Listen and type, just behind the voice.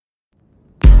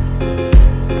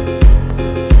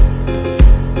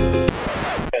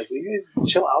You guys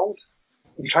chill out.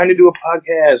 I'm trying to do a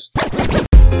podcast.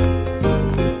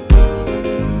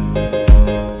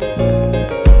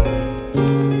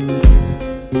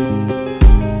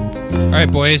 All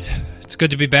right, boys. It's good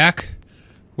to be back.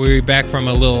 We're back from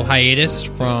a little hiatus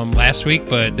from last week,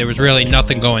 but there was really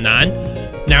nothing going on.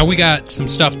 Now we got some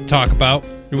stuff to talk about.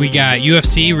 We got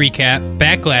UFC recap,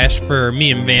 Backlash for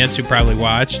me and Vance, who probably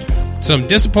watched. Some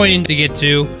disappointing to get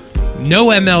to. No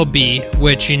MLB,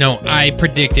 which, you know, I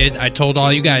predicted. I told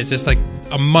all you guys this like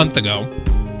a month ago.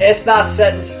 It's not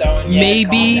set in stone yet.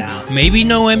 Maybe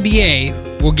no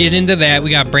NBA. We'll get into that.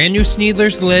 We got brand new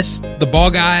Sneedler's list, the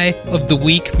ball guy of the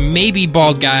week, maybe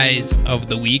bald guys of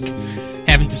the week.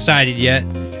 Haven't decided yet.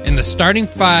 And the starting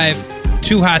five,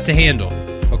 too hot to handle.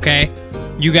 Okay?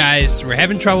 You guys were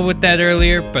having trouble with that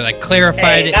earlier, but I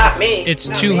clarified it. It's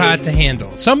too hot to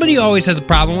handle. Somebody always has a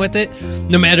problem with it.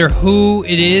 No matter who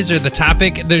it is or the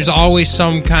topic, there's always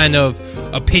some kind of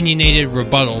opinionated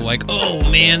rebuttal. Like, oh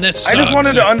man, that sucks. I just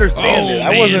wanted to understand it.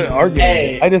 I wasn't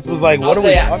arguing. I just was like, what are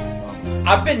we talking about?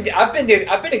 I've been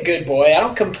a good boy. I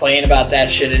don't complain about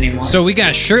that shit anymore. So we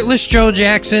got shirtless Joe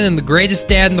Jackson and the greatest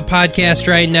dad in the podcast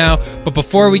right now. But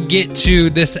before we get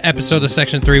to this episode of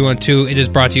Section 312, it is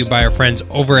brought to you by our friends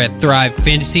over at Thrive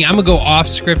Fantasy. I'm gonna go off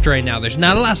script right now. There's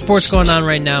not a lot of sports going on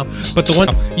right now, but the one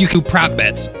you can do prop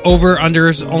bets, over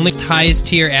unders, only highest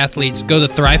tier athletes. Go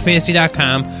to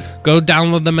thrivefantasy.com. Go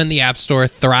download them in the App Store,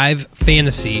 Thrive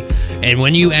Fantasy, and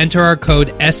when you enter our code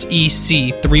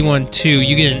SEC312,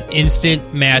 you get an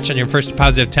instant match on your first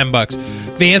deposit of $10.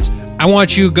 Vance, I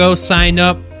want you to go sign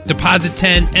up, deposit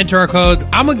 10, enter our code.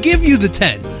 I'm going to give you the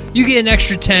 10. You get an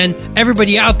extra 10.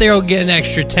 Everybody out there will get an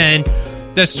extra 10.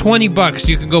 That's $20.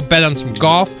 You can go bet on some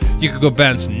golf. You could go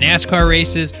bet on some NASCAR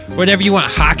races. Whatever you want.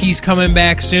 Hockey's coming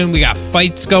back soon. We got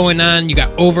fights going on. You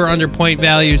got over/under point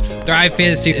values. Thrive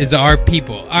Fantasy is our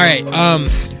people. All right.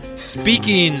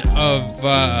 Speaking of,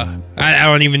 I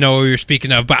don't even know what we were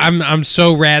speaking of, but I'm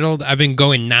so rattled. I've been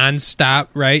going nonstop.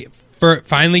 Right.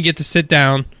 Finally get to sit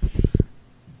down,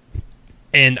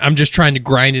 and I'm just trying to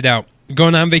grind it out.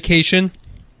 Going on vacation.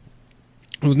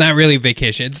 Well, not really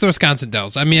vacation. It's the Wisconsin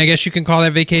Dells. I mean, I guess you can call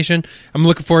that vacation. I'm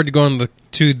looking forward to going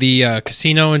to the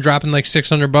casino and dropping like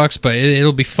 $600, but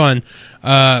it'll be fun.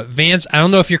 Vance, I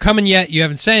don't know if you're coming yet. You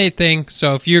haven't said anything,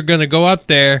 so if you're going to go up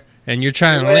there and you're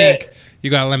trying to link, you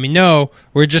got to let me know.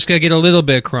 We're just going to get a little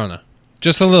bit of Corona.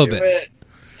 Just a little bit.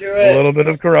 Do it. A little bit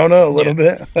of Corona, a little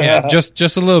bit. Yeah, just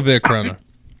a little bit of Corona.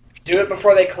 Do it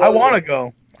before they close. I want to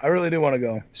go. I really do want to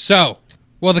go. So,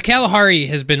 well, the Kalahari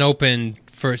has been open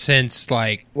since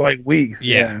like weeks.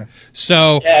 Yeah.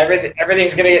 So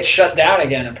everything's gonna get shut down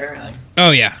again apparently.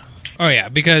 Oh yeah,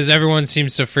 because everyone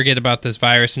seems to forget about this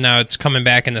virus, and now it's coming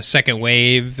back in a second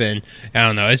wave, and I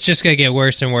don't know, it's just gonna get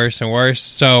worse and worse and worse.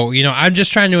 So, you know, I'm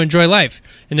just trying to enjoy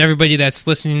life, and everybody that's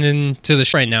listening to the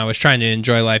show right now is trying to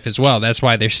enjoy life as well. That's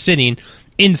why they're sitting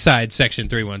inside Section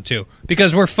 312,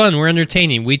 because we're fun, we're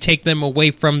entertaining. We take them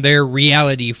away from their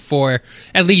reality for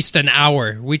at least an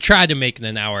hour. We try to make it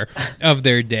an hour of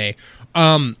their day.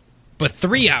 But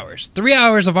 3 hours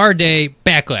of our day,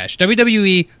 Backlash,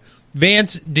 WWE.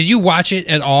 Vance, did you watch it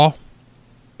at all?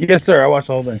 Yes, sir. I watched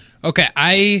the whole thing. Okay,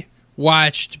 I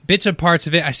watched bits and parts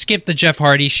of it. I skipped the Jeff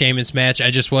Hardy Sheamus match. I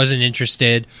just wasn't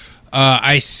interested.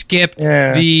 I skipped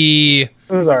the... It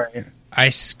was all right. I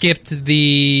skipped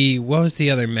the... What was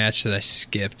the other match that I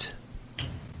skipped?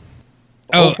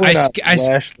 Oh, I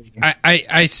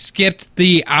skipped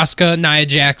the Asuka Nia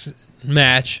Jax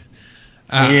match.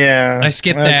 I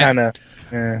skipped that.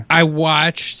 I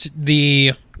watched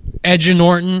the Edge and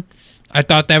Orton. I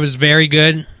thought that was very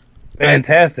good.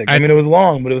 Fantastic. I mean, it was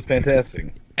long, but it was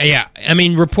fantastic. Yeah. I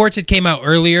mean, reports had came out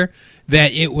earlier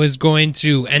that it was going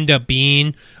to end up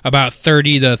being about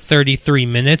 30 to 33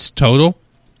 minutes total.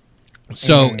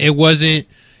 So it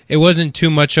wasn't too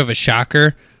much of a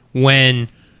shocker when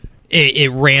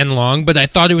it ran long, but I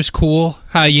thought it was cool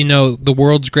how, you know, the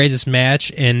world's greatest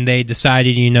match, and they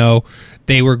decided, you know,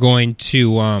 they were going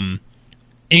to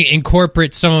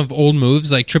incorporate some of old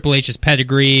moves like Triple H's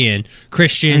pedigree and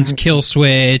Christian's kill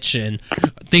switch and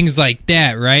things like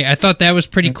that, right? I thought that was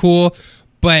pretty cool,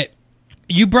 but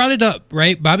you brought it up,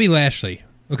 right? Bobby Lashley.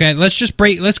 Okay,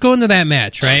 let's go into that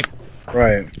match, right?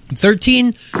 Right.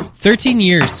 13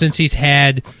 years since he's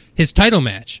had his title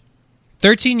match.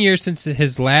 13 years since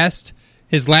his last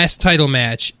title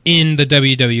match in the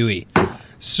WWE.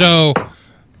 So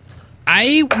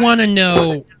I want to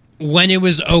know when it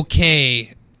was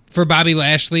okay for Bobby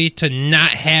Lashley to not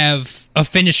have a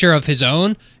finisher of his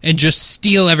own and just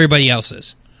steal everybody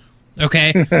else's.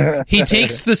 Okay, he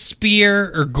takes the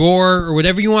spear or gore or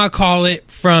whatever you want to call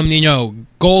it from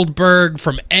Goldberg,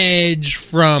 from Edge,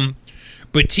 from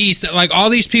Batista, like all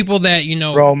these people that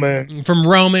Roman. From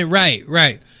Roman,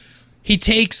 right. He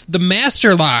takes the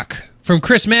Master Lock from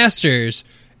Chris Masters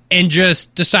and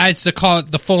just decides to call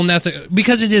it the full Nelson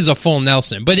because it is a full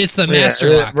Nelson, but it's the Master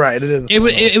Lock. Right, it is.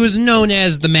 It was known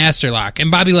as the Master Lock,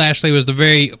 and Bobby Lashley was the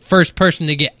very first person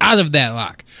to get out of that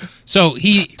lock. So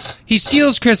he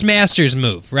steals Chris Masters'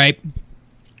 move, right?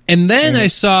 And then I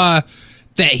saw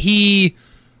that he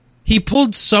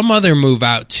pulled some other move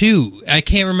out too. I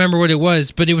can't remember what it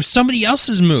was, but it was somebody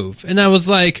else's move. And I was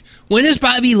like, when is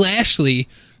Bobby Lashley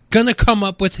gonna come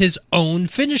up with his own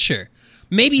finisher?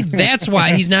 Maybe that's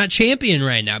why he's not champion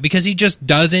right now, because he just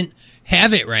doesn't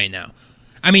have it right now.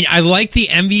 I mean, I like the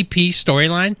MVP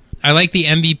storyline. I like the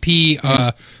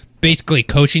MVP basically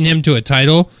coaching him to a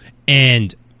title,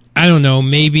 and I don't know,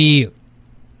 maybe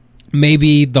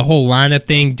the whole Lana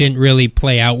thing didn't really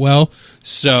play out well.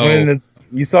 So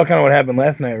you saw kind of what happened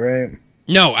last night, right?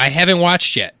 No, I haven't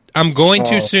watched yet. I'm going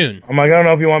to soon. I'm like, I don't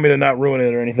know if you want me to not ruin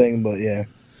it or anything, but yeah.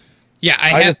 Yeah,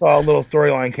 I just saw a little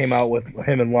storyline came out with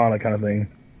him and Lana kind of thing.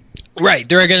 Right,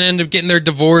 they're going to end up getting their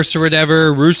divorce or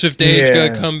whatever. Rusev Day is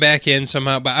going to come back in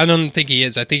somehow, but I don't think he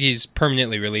is. I think he's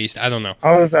permanently released. I don't know.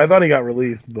 I thought he got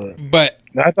released, but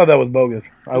I thought that was bogus.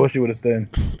 I wish he would have stayed.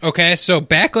 Okay, so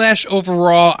Backlash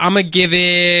overall, I'm going to give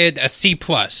it a C+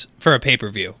 for a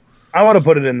pay-per-view. I want to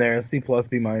put it in there, C+, B-.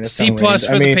 C+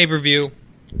 for the pay-per-view.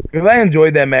 Because I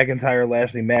enjoyed that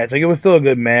McIntyre-Lashley match. Like, it was still a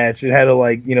good match. It had,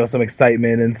 some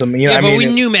excitement and some, but we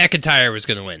knew McIntyre was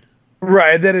going to win.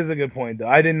 Right, that is a good point, though.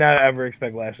 I did not ever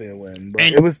expect Lashley to win. But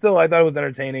it was still, I thought it was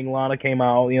entertaining. Lana came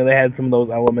out. They had some of those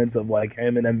elements of,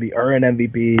 him and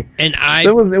MVP. And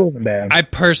it wasn't bad. I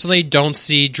personally don't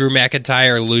see Drew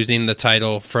McIntyre losing the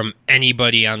title from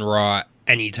anybody on Raw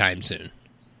anytime soon.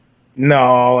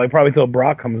 No, probably till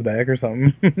Brock comes back or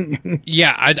something.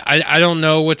 Yeah, I don't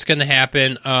know what's going to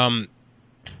happen.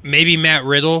 Maybe Matt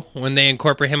Riddle, when they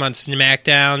incorporate him on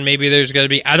SmackDown, maybe there's going to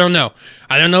be... I don't know.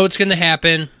 I don't know what's going to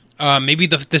happen. Maybe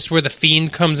this is where the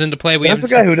Fiend comes into play. That's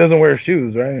the guy who doesn't wear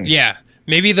shoes, right? Yeah.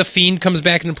 Maybe the Fiend comes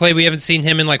back into play. We haven't seen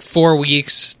him in 4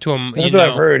 weeks. That's what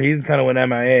I've heard. He's kind of went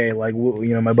MIA.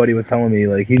 My buddy was telling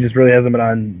me, he just really hasn't been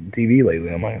on TV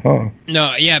lately. I'm like, huh.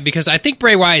 No, yeah, because I think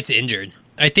Bray Wyatt's injured.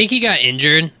 I think he got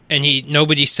injured, and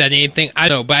nobody said anything. I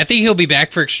don't know, but I think he'll be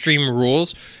back for Extreme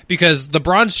Rules, because the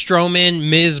Braun Strowman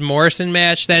Miz Morrison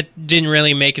match, that didn't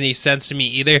really make any sense to me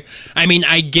either. I mean,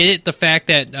 I get it, the fact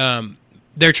that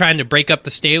they're trying to break up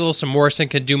the stable so Morrison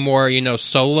can do more,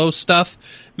 solo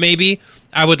stuff, maybe.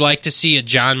 I would like to see a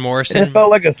John Morrison. It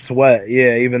felt like a sweat,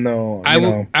 yeah, even though...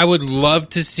 I would love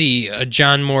to see a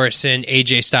John Morrison,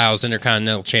 AJ Styles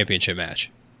Intercontinental Championship match.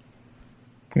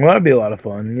 Well, that'd be a lot of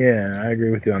fun. Yeah, I agree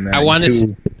with you on that. I want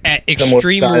to at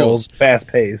Extreme Rules, fast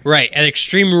paced. Right, at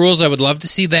Extreme Rules, I would love to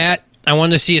see that. I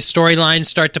want to see a storyline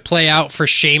start to play out for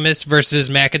Sheamus versus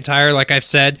McIntyre. Like I've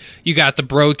said, you got the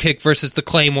Broad Kick versus the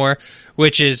Claymore,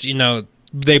 which is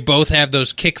they both have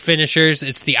those kick finishers.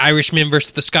 It's the Irishman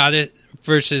versus the Scottish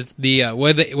versus the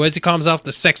what does he call himself?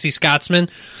 The Sexy Scotsman.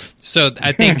 So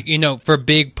I think for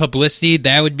big publicity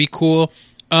that would be cool.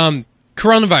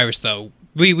 Coronavirus though.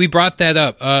 We brought that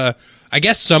up. I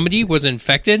guess somebody was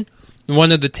infected.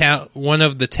 One of the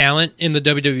talent in the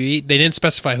WWE, they didn't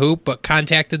specify who, but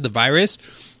contacted the virus.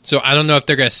 So I don't know if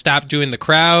they're going to stop doing the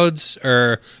crowds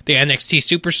or the NXT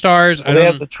superstars. Well, they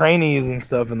have the trainees and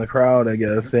stuff in the crowd, I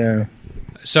guess. Yeah.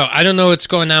 So I don't know what's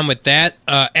going on with that.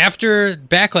 After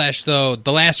Backlash, though,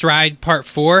 The Last Ride Part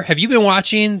 4. Have you been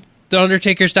watching The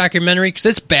Undertaker's documentary? Because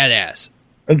it's badass.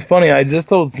 It's funny. I just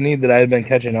told Sneed that I had been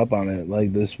catching up on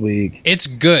it this week. It's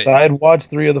good. So I had watched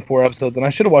 3 of the 4 episodes, and I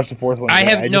should have watched the 4th one. I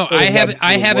haven't.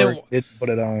 Put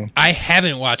it on. I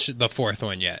haven't watched the 4th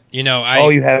one yet. You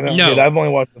haven't? No, Good. I've only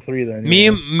watched the 3 then.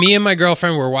 Me and my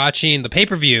girlfriend were watching the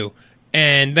pay-per-view,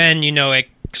 and then it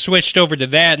switched over to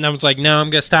that, and I was like, no,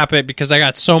 I'm gonna stop it because I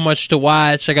got so much to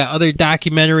watch. I got other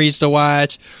documentaries to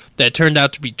watch that turned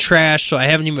out to be trash, so I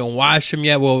haven't even watched them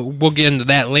yet. We'll get into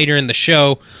that later in the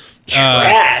show.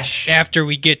 Trash. After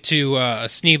we get to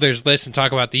Sneedler's List and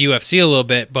talk about the UFC a little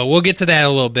bit, but we'll get to that a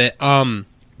little bit.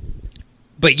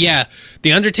 But yeah,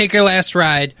 The Undertaker Last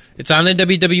Ride, it's on the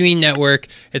WWE Network.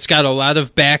 It's got a lot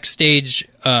of backstage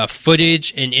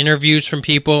footage and interviews from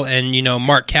people, and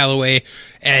Mark Calloway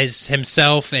as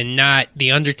himself and not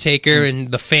The Undertaker,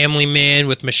 and the family man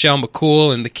with Michelle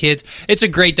McCool and the kids. It's a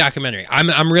great documentary.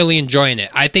 I'm really enjoying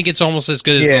it. I think it's almost as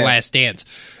good as The Last Dance.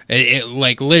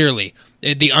 Literally,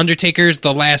 The Undertaker's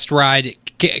The Last Ride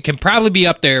can probably be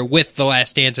up there with The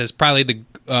Last Dance as probably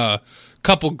the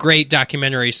couple great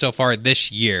documentaries so far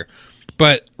this year.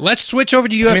 But let's switch over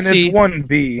to UFC. I mean, it's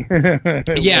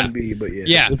 1B. Yeah. 1B, but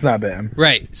yeah, it's not bad.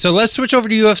 Right. So let's switch over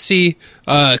to UFC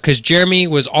because Jeremy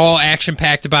was all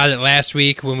action-packed about it last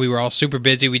week when we were all super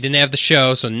busy. We didn't have the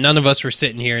show, so none of us were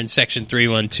sitting here in Section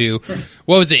 312.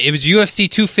 What was it? It was UFC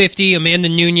 250, Amanda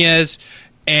Nunes,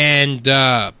 and...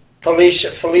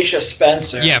 Felicia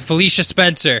Spencer. Yeah, Felicia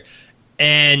Spencer.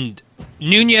 And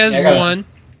Nunes won.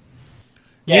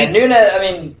 Yeah, Nunes, I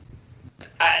mean...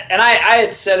 I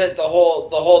had said it the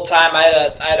whole time. I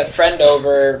had a friend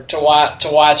over to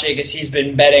watch it because he's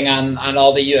been betting on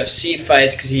all the UFC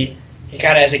fights because he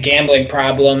kind of has a gambling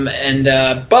problem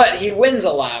but he wins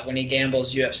a lot when he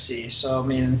gambles UFC. So I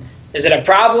mean, is it a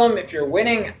problem if you're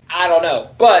winning? I don't know.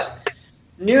 But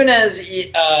Nunes,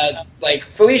 like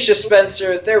Felicia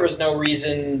Spencer, there was no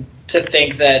reason to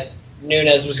think that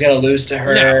Nunes was going to lose to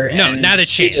her. No, not a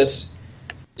chance.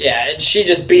 And she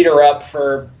just beat her up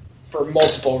for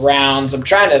multiple rounds. I'm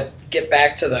trying to get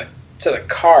back to the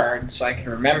card so I can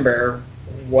remember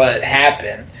what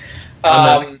happened.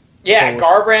 Cody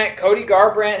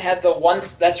Garbrandt had the one.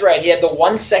 That's right. He had the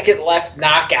 1 second left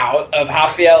knockout of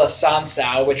Rafael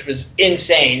Assunção, which was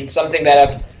insane. Something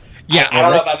that I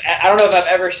don't know if I've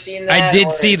ever seen that. I did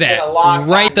see that.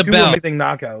 Right at the bell. Amazing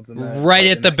knockouts. Right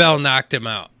at the bell knocked him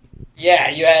out. Yeah,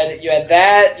 you had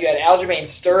that. You had Aljamain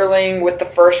Sterling with the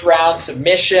first round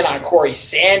submission on Corey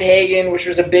Sandhagen, which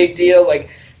was a big deal. Like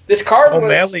this card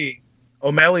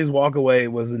O'Malley's walkaway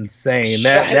was insane.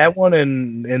 That one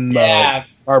in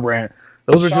Garbrandt.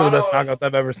 Those were two of the best knockouts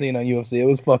I've ever seen on UFC. It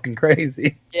was fucking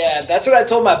crazy. Yeah, that's what I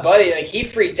told my buddy. Like he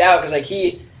freaked out because like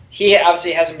he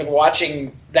obviously hasn't been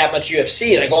watching that much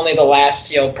UFC. Like only the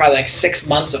last probably like 6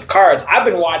 months of cards. I've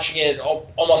been watching it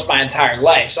almost my entire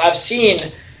life, so I've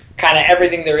seen kind of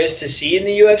everything there is to see in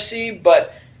the UFC,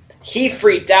 but he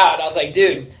freaked out. I was like,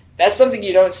 dude, that's something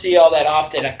you don't see all that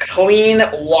often, a clean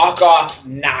walk-off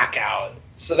knockout.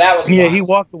 So that was wild. He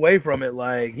walked away from it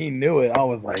like he knew it. I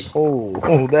was like,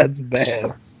 oh, that's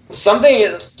bad. So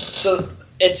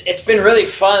it's been really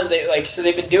fun.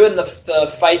 They've been doing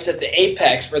the fights at the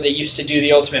Apex where they used to do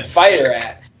the Ultimate Fighter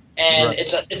at. And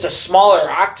right. It's a smaller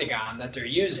octagon that they're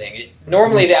using.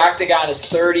 Normally the octagon is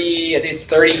 30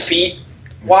 feet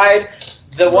wide.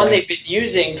 The one they've been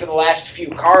using for the last few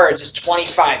cards is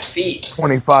 25 feet.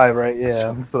 25, right?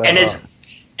 Yeah.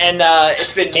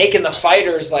 It's been making the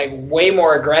fighters like way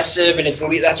more aggressive, and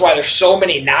that's why there's so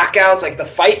many knockouts. Like the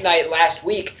fight night last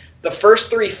week, the first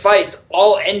 3 fights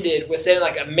all ended within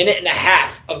like a minute and a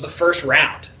half of the first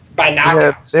round by knockouts.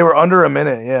 Yeah, they were under a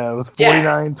minute. Yeah, it was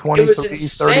 49, 23,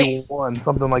 31,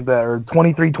 something like that, or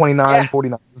 23, 29,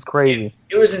 49. It was crazy.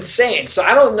 It was insane. So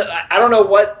I don't know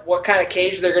what kind of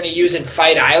cage they're going to use in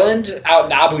Fight Island out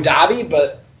in Abu Dhabi,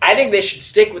 but I think they should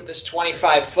stick with this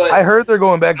 25-foot. I heard they're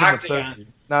going back to octagon. the 30.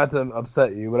 Not to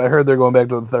upset you, but I heard they're going back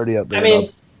to the 30 up there. I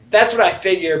mean, that's what I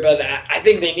figure, but I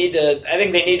think they need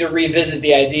to revisit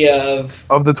the idea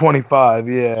of the 25.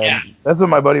 Yeah, that's what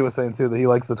my buddy was saying too. That he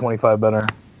likes the 25 better.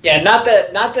 Yeah, not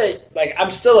that. Like, I'm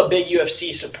still a big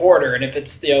UFC supporter, and if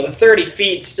it's the 30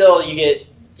 feet, still you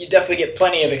definitely get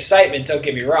plenty of excitement. Don't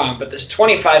get me wrong, but this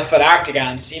 25-foot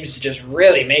octagon seems to just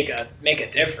really make a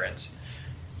difference.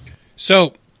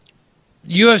 So,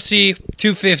 UFC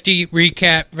 250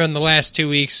 recap from the last 2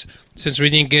 weeks, since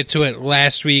we didn't get to it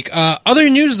last week. Other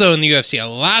news though in the UFC, a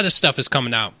lot of stuff is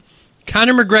coming out.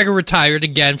 Conor McGregor retired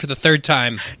again for the 3rd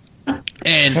time,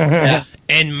 and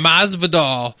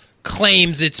Masvidal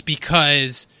claims it's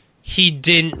because he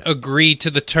didn't agree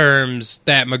to the terms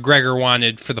that McGregor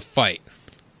wanted for the fight.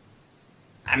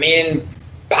 I mean,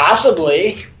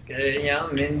 possibly.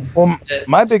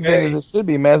 My big thing is it should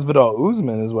be Masvidal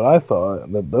Usman is what I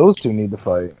thought, that those two need to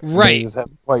fight. Right. They just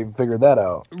haven't quite figured that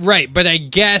out. Right, but I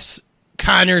guess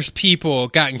Conor's people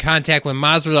got in contact with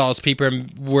Masvidal's people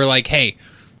and were like, hey,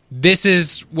 this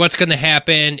is what's going to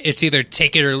happen. It's either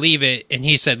take it or leave it. And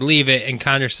he said leave it, and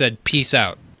Conor said peace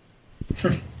out.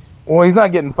 Well, he's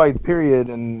not getting fights, period,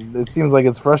 and it seems like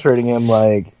it's frustrating him.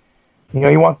 Like,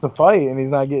 he wants to fight, and he's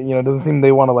not getting. It doesn't seem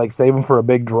they want to like save him for a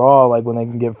big draw, like when they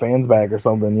can get fans back or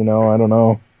something. I don't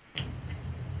know.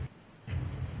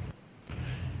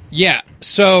 Yeah.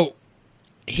 So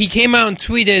he came out and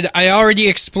tweeted, "I already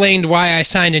explained why I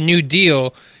signed a new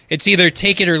deal. It's either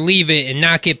take it or leave it, and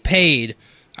not get paid.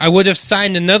 I would have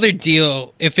signed another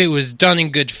deal if it was done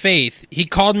in good faith. He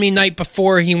called me night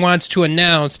before he wants to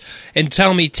announce and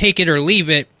tell me take it or leave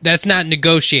it. That's not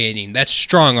negotiating. That's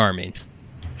strong-arming."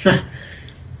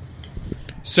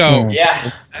 So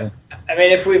yeah, I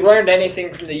mean, if we've learned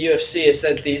anything from the UFC, it's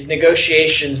that these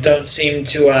negotiations don't seem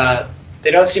to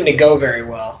go very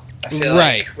well. I feel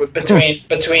like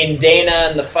between Dana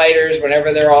and the fighters,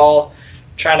 whenever they're all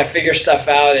trying to figure stuff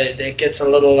out, it gets a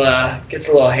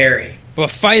little hairy. But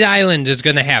Fight Island is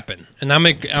going to happen, and I'm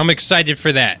excited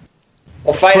for that.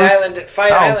 Well, Fight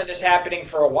Island is happening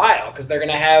for a while because they're going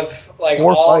to have they're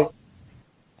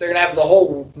going to have the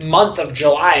whole month of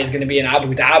July is going to be in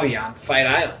Abu Dhabi on Fight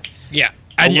Island. Yeah,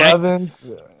 11.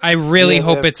 I really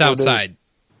hope it's outside.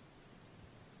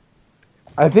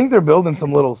 I think they're building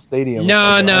some little stadium. No.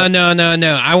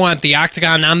 I want the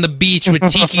octagon on the beach with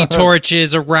tiki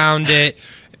torches around it,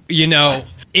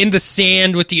 in the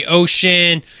sand with the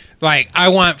ocean. Like, I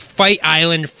want Fight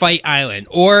Island.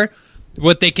 Or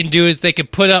what they can do is they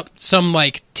could put up some,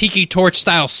 like, tiki torch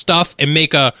style stuff and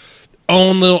make a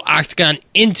own little octagon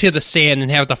into the sand and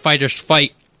have the fighters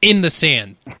fight in the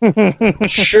sand.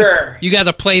 Sure. You got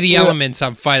to play the elements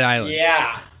on Fight Island.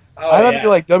 Yeah. I'd have to do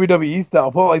like WWE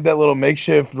style, put like that little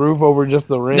makeshift roof over just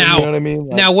the ring. You know what I mean?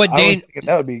 Like, that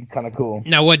would be kind of cool.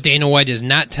 Now, what Dana White is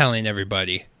not telling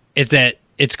everybody is that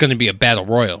it's going to be a battle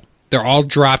royal. They're all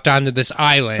dropped onto this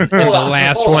island, and the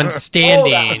last one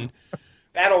standing.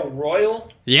 Battle royal?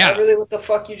 Yeah. Is that really what the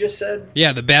fuck you just said?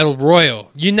 Yeah, the battle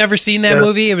royal. You never seen that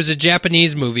movie? It was a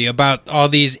Japanese movie about all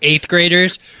these 8th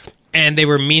graders. And they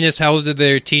were mean as hell to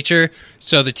their teacher,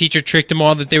 so the teacher tricked them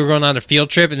all that they were going on a field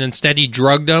trip, and instead he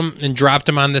drugged them and dropped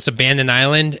them on this abandoned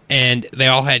island, and they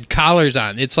all had collars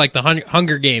on. It's like the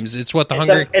Hunger Games. It's what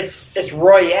It's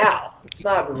Royale. It's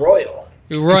not Royal.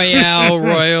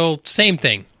 Royal, same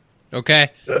thing. Okay?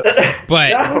 But...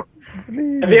 No.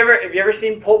 Have you ever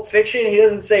seen Pulp Fiction? He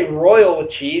doesn't say royal with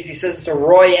cheese. He says it's a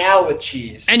Royale with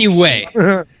cheese. Anyway,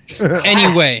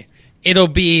 it'll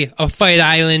be a Fight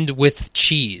Island with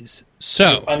cheese.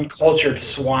 So you uncultured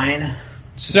swine.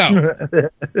 So,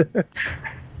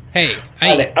 hey,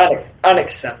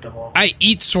 unacceptable. I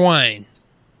eat swine.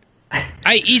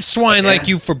 I eat swine like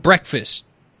you for breakfast.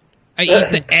 I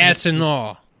eat the ass and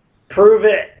all. Prove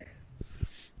it.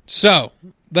 So,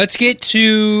 let's get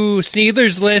to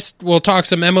Sneedler's list. We'll talk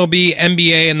some MLB,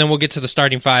 NBA, and then we'll get to the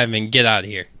starting five and get out of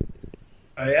here.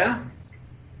 Oh, yeah?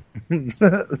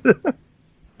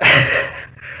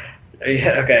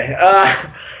 Yeah, okay.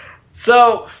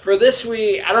 So for this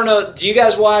week, I don't know. Do you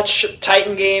guys watch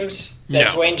Titan Games? That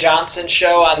Dwayne Johnson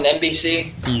show on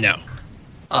NBC? No.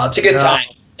 It's a good time.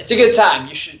 It's a good time.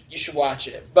 You should watch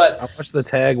it. But I watched the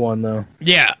tag one though.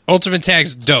 Yeah, Ultimate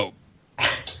Tag's dope.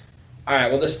 All right.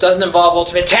 Well, this doesn't involve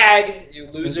Ultimate Tag, you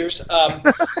losers.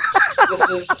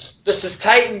 This is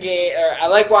Titan game. Or I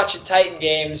like watching Titan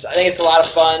Games. I think it's a lot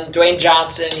of fun. Dwayne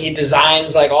Johnson, he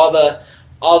designs like all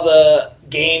the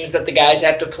games that the guys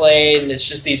have to play, and it's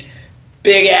just these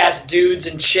big ass dudes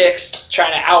and chicks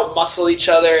trying to out muscle each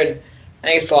other, and I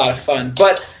think it's a lot of fun.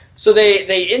 But so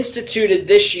they instituted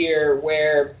this year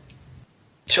where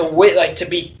to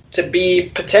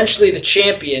be potentially the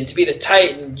champion, to be the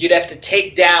Titan, you'd have to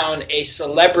take down a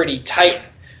celebrity Titan.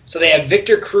 So they have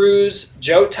Victor Cruz,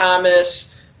 Joe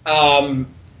Thomas, and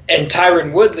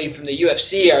Tyron Woodley from the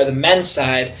UFC are the men's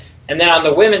side. And then on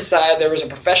the women's side, there was a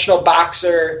professional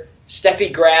boxer,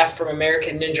 Steffi Graf from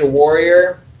American Ninja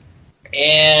Warrior,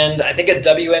 and I think a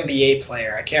WNBA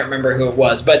player. I can't remember who it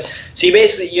was. But so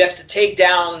you have to take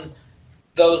down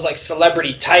those like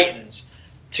celebrity titans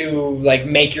to like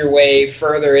make your way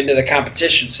further into the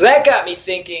competition. So that got me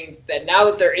thinking that now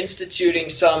that they're instituting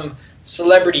some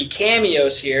celebrity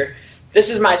cameos here, this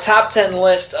is my top 10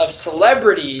 list of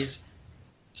celebrities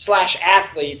 /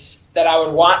 athletes that I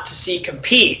would want to see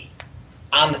compete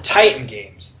on the Titan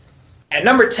Games. At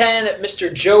number 10,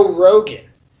 Mr. Joe Rogan.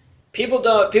 People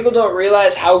don't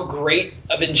realize how great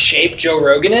of in shape Joe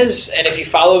Rogan is, and if you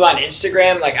follow him on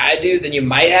Instagram like I do, then you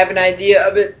might have an idea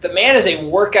of it. The man is a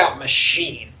workout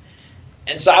machine.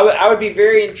 And so I would be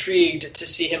very intrigued to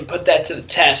see him put that to the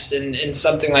test in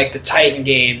something like the Titan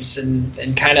Games and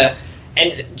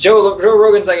Joe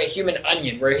Rogan's like a human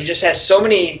onion where he just has so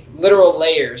many literal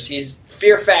layers. He's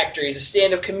Fear Factor, he's a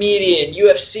stand-up comedian,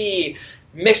 UFC,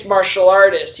 mixed martial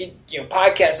artist,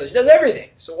 podcast host, he does everything.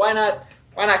 So why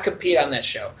not compete on that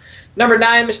show? Number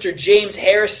 9, Mr. James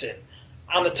Harrison.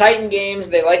 On the Titan Games,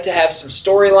 they like to have some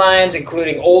storylines,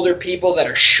 including older people that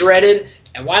are shredded.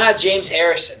 And why not James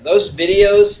Harrison? Those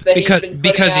videos that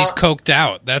because he's coked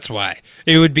out. That's why.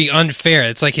 It would be unfair.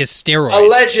 It's like his steroids.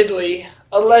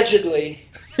 Allegedly.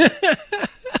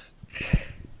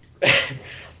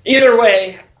 Either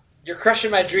way, you're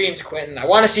crushing my dreams, Quentin. I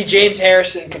want to see James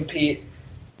Harrison compete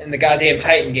in the goddamn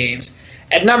Titan Games.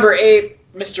 At number 8,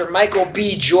 Mr. Michael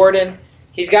B. Jordan.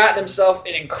 He's gotten himself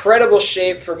in incredible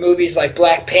shape for movies like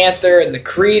Black Panther and the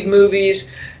Creed movies.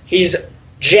 He's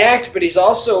jacked, but he's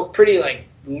also pretty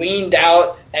leaned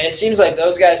out. and it seems like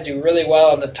those guys do really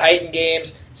well in the Titan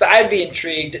games. So I'd be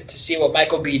intrigued to see what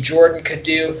Michael B. Jordan could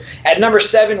do. At number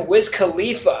 7, Wiz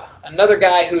Khalifa, another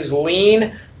guy who's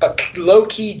lean but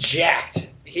low-key jacked.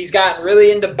 He's gotten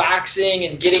really into boxing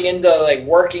and getting into like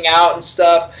working out and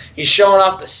stuff. He's showing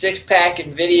off the six-pack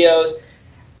in videos.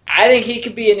 I think he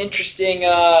could be an interesting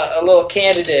a little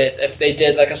candidate if they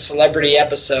did like a celebrity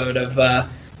episode of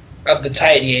the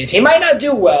Titan games. He might not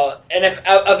do well, and if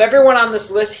of everyone on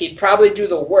this list, he'd probably do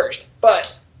the worst.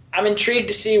 But I'm intrigued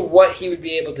to see what he would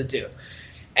be able to do.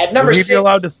 At number 6, be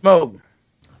allowed to smoke.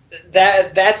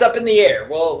 That's up in the air.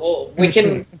 We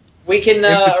can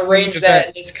arrange that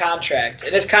in his contract.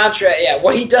 In his contract, yeah,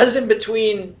 what he does in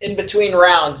between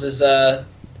rounds is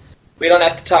we don't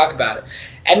have to talk about it.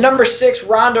 At number 6,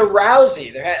 Ronda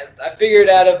Rousey. I figured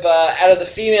out of the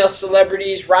female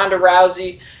celebrities, Ronda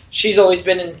Rousey. She's always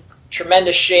been in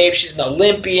tremendous shape. She's an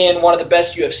Olympian, one of the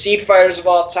best UFC fighters of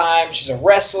all time. She's a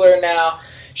wrestler now.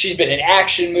 She's been in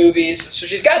action movies, so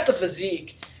she's got the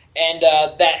physique and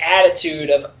that attitude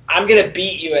of I'm gonna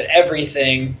beat you at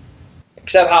everything,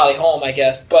 except Holly Holm, I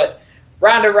guess. But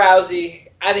Ronda Rousey,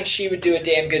 I think she would do a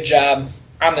damn good job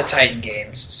on the Titan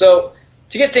games. So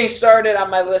to get things started on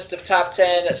my list of top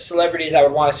 10 celebrities I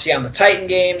would want to see on the Titan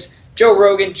games, Joe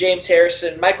Rogan, James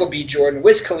Harrison, Michael B. Jordan,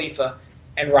 Wiz Khalifa,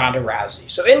 and Ronda Rousey.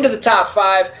 So into the top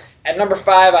 5. At number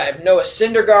 5, I have Noah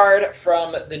Syndergaard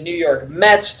from the New York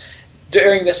Mets.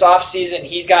 During this offseason,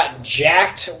 he's gotten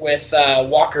jacked with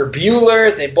Walker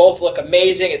Buehler. They both look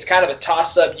amazing. It's kind of a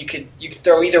toss-up. You could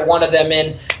throw either one of them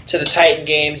in to the Titan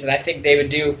games, and I think they would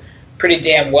do pretty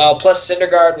damn well. Plus,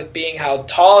 Syndergaard, with being how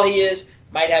tall he is,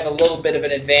 might have a little bit of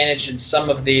an advantage in some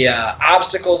of the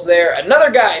obstacles there. Another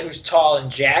guy who's tall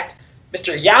and jacked,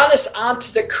 Mr. Giannis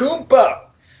Antetokounmpo.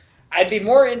 I'd be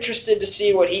more interested to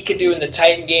see what he could do in the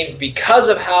Titan games because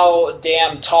of how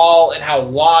damn tall and how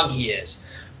long he is.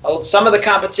 Some of the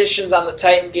competitions on the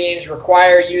Titan games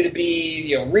require you to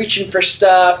be, reaching for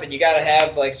stuff, and you got to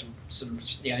have like some,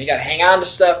 you got to hang on to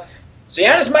stuff. So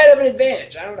Giannis might have an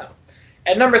advantage. I don't know.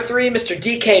 At number 3, Mr.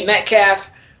 DK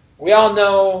Metcalf. We all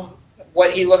know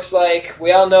what he looks like.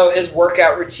 We all know his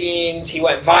workout routines. He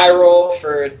went viral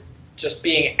for just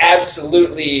being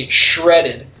absolutely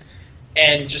shredded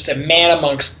and just a man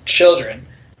amongst children.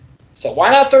 So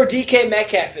why not throw DK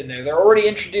Metcalf in there? They're already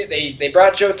introduced. They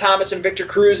brought Joe Thomas and Victor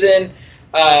Cruz in.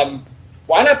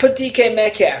 Why not put DK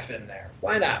Metcalf in there?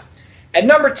 Why not? At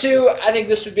number 2, I think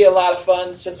this would be a lot of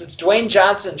fun since it's Dwayne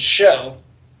Johnson's show.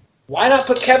 Why not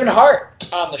put Kevin Hart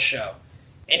on the show?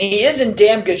 And he is in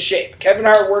damn good shape. Kevin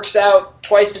Hart works out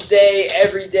twice a day,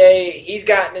 every day. He's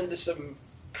gotten into some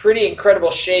pretty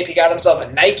incredible shape. He got himself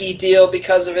a Nike deal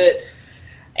because of it.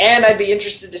 And I'd be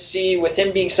interested to see, with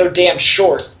him being so damn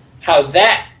short, how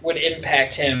that would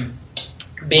impact him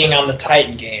being on the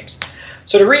Titan games.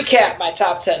 So to recap my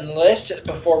top 10 list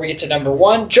before we get to number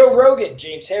 1, Joe Rogan,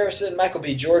 James Harrison, Michael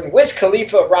B. Jordan, Wiz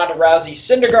Khalifa, Ronda Rousey,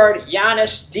 Syndergaard,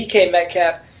 Giannis, DK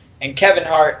Metcalf, and Kevin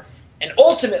Hart. And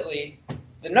ultimately,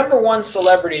 the number 1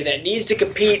 celebrity that needs to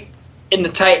compete in the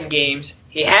Titan games,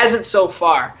 he hasn't so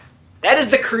far. That is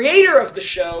the creator of the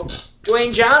show,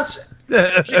 Dwayne Johnson.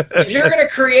 If you're going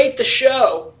to create the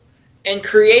show and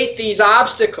create these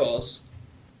obstacles,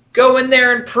 go in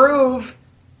there and prove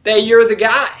that you're the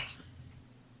guy.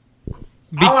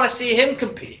 I want to see him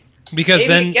compete. Because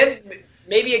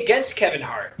maybe against Kevin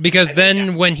Hart. Because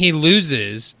then when he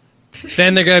loses,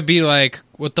 then they're going to be like,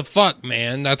 what the fuck,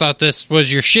 man? I thought this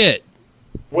was your shit.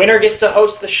 Winner gets to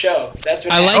host the show. That's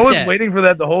what I was waiting for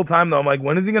that the whole time, though. I'm like,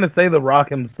 when is he going to say The Rock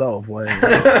himself?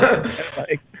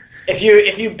 If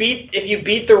you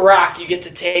beat The Rock, you get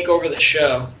to take over the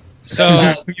show.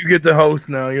 So you get to host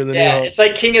now. You're the new host. It's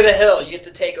like King of the Hill. You get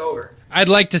to take over. I'd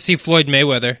like to see Floyd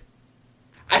Mayweather.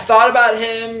 I thought about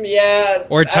him, yeah.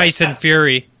 Or Tyson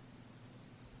Fury.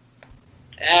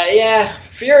 Yeah,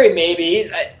 Fury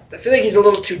maybe. I feel like he's a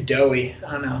little too doughy.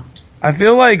 I don't know. I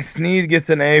feel like Sneed gets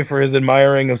an A for his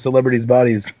admiring of celebrities'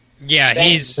 bodies. Yeah,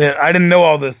 I didn't know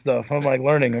all this stuff. I'm like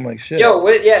learning. I'm like shit.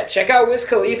 Check out Wiz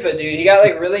Khalifa, dude. He got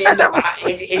like really into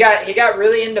he got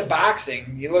really into boxing.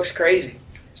 He looks crazy.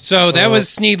 So that was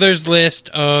Sneedler's list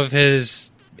of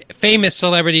his famous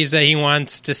celebrities that he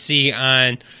wants to see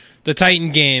on the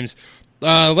Titan games.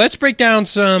 Let's break down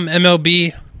some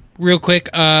MLB real quick.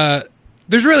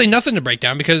 There's really nothing to break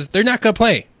down because they're not going to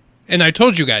play. And I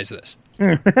told you guys this.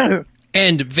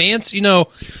 And Vance,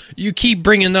 you keep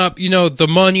bringing up, the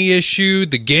money issue,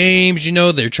 the games,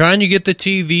 they're trying to get the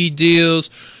TV deals.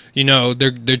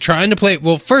 They're trying to play.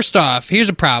 Well, first off, here's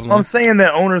a problem. I'm saying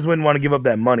that owners wouldn't want to give up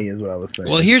that money is what I was saying.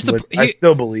 Well, I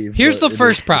still believe. Here's the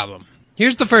first problem.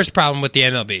 Here's the first problem with the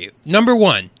MLB. Number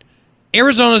 1,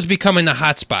 Arizona's becoming a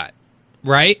hotspot,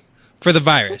 right, for the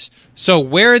virus. So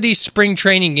where are these spring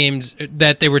training games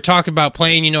that they were talking about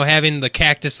playing, having the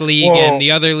Cactus League and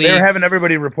the other league? They were having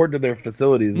everybody report to their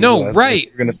facilities. No, right.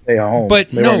 They're going to stay at home. But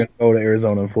they weren't going to go to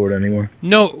Arizona and Florida anymore.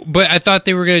 No, but I thought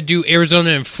they were going to do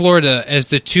Arizona and Florida as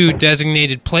the two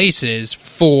designated places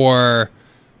for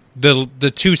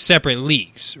the two separate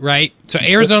leagues, right? So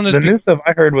Arizona's... The new stuff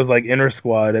I heard was like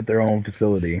inter-squad at their own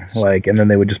facility, and then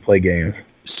they would just play games.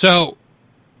 So,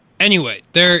 anyway,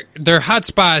 they're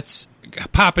hotspots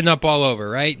popping up all over,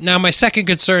 right? Now, my second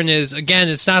concern is, again,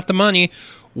 it's not the money.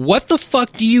 What the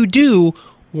fuck do you do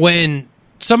when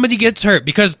somebody gets hurt?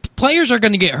 Because players are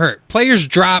going to get hurt. Players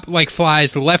drop like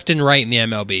flies left and right in the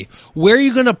MLB. Where are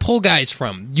you going to pull guys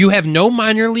from? You have no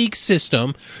minor league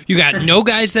system. You got no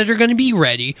guys that are going to be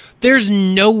ready. There's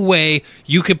no way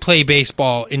you could play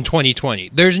baseball in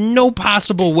 2020. There's no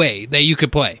possible way that you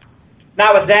could play.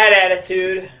 Not with that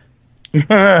attitude.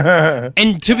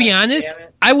 And to be honest,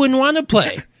 I wouldn't want to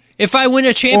play. If I win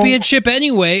a championship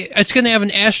anyway, it's going to have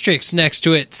an asterisk next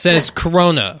to it that says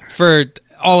Corona for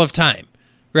all of time,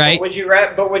 right?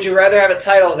 But would you rather have a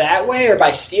title that way or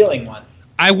by stealing one?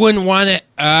 I wouldn't want it.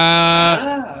 I'll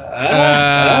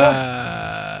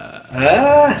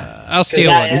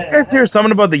steal one. Did you guys hear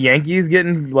something about the Yankees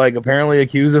getting apparently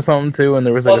accused of something too? And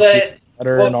there was a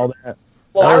letter and all that.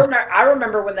 Well, I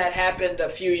remember when that happened a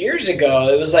few years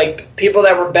ago. It was like people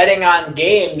that were betting on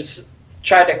games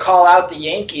tried to call out the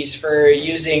Yankees for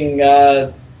using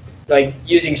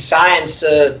signs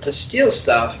to steal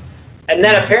stuff, and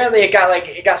then apparently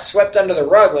it got swept under the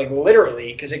rug,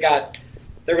 literally, because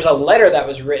there was a letter that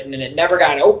was written and it never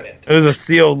got opened. It was a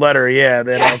sealed letter,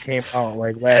 that all came out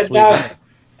last week.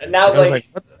 And now what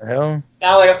the hell?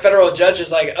 Now a federal judge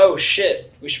is like, oh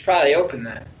shit, we should probably open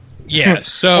that. Yeah,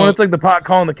 so it's like the pot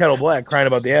calling the kettle black, crying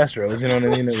about the Astros. You know what I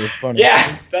mean? It was funny.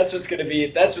 Yeah, that's what's gonna be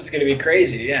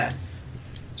crazy. Yeah.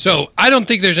 So I don't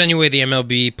think there's any way the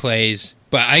MLB plays,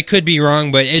 but I could be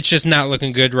wrong. But it's just not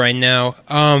looking good right now.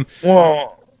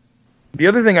 Well, the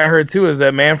other thing I heard too is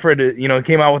that Manfred,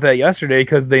 came out with that yesterday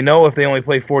because they know if they only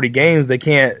play 40 games, they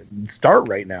can't start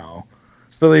right now.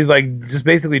 So he's just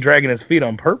basically dragging his feet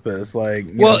on purpose.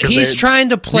 He's trying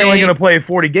to play. You're only going to play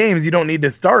 40 games. You don't need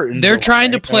to start. They're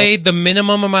trying to play the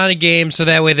minimum amount of games so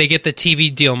that way they get the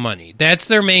TV deal money. That's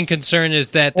their main concern,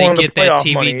 is that they get that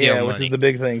TV deal money, which is the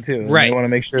big thing too. Right. They want to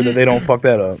make sure that they don't fuck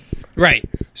that up. Right.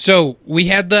 So we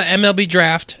had the MLB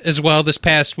draft as well this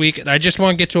past week, and I just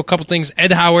want to get to a couple things.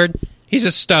 Ed Howard, he's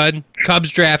a stud.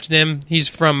 Cubs drafted him. He's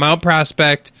from Mount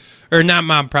Prospect. Or not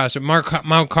Mount Prospect, Mount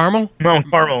Carmel?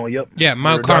 Mount Carmel, yep. Yeah,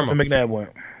 Mount Carmel. Dr. McNabb went.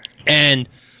 And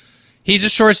he's a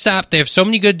shortstop. They have so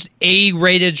many good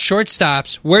A-rated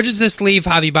shortstops. Where does this leave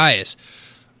Javi Baez?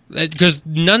 Because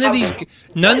none of these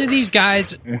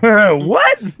guys.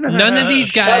 What? None of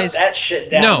these guys. Shut that shit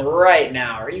down right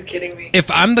now. Are you kidding me? If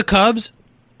I'm the Cubs,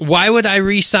 why would I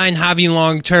re-sign Javi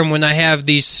long term when I have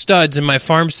these studs in my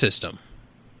farm system?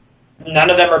 None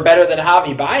of them are better than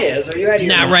Javi Baez. Are you out of your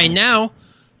Not mind? right now.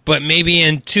 But maybe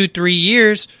in 2-3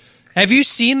 years. Have you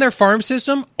seen their farm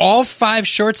system? All 5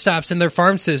 shortstops in their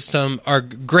farm system are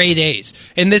grade A's.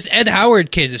 And this Ed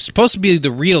Howard kid is supposed to be the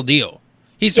real deal.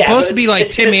 He's supposed to be like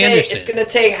Tim Anderson. It's going to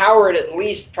take Howard at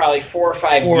least probably 4 or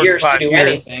 5 years to do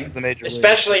anything,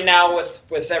 especially now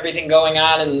with everything going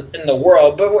on in the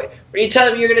world. But what are you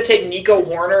telling me? You're going to take Nico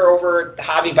Horner over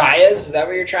Javi Baez? Is that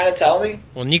what you're trying to tell me?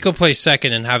 Well, Nico plays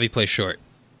second and Javi plays short.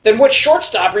 Then what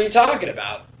shortstop are you talking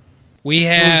about? We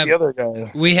have the other guys?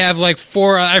 We have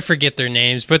 4. I forget their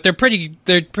names, but they're pretty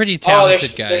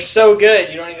talented guys. They're so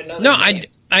good. You don't even know. No,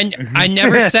 I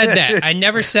never said that. I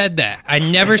never said that. I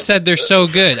never said they're so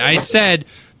good. I said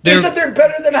they're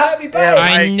better than Javi Baez.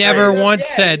 I never once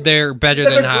said they're better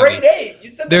than Javi. Grade A. You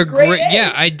said they're grade A.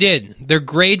 Yeah, I did. They're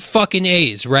grade fucking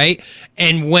A's, right?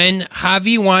 And when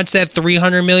Javi wants that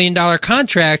 $300 million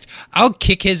contract, I'll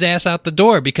kick his ass out the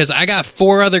door because I got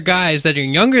 4 other guys that are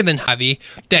younger than Javi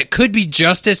that could be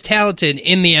just as talented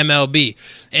in the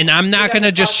MLB. And I'm not going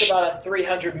to just... about a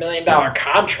 $300 million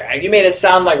contract. You made it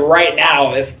sound like right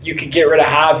now, if you could get rid of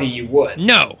Javi, you would.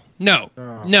 No.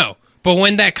 But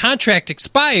when that contract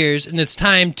expires and it's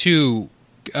time to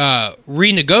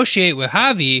renegotiate with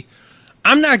Javi,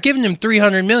 I'm not giving him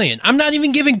 $300 million. I'm not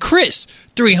even giving Chris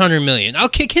 $300 million. I'll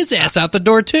kick his ass out the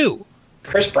door too.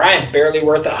 Chris Bryant's barely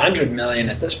worth $100 million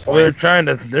at this point. They're trying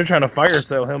to fire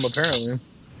sale him apparently.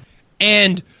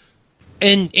 And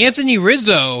Anthony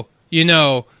Rizzo,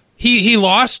 he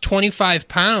lost 25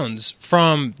 pounds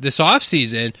from this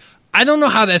offseason. I don't know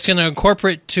how that's going to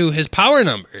incorporate to his power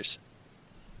numbers.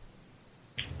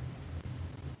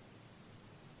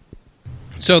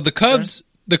 So the Cubs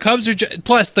the Cubs are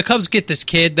plus the Cubs get this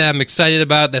kid that I'm excited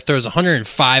about that throws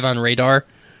 105 on radar.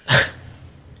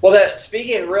 Well,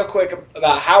 speaking real quick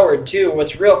about Howard too,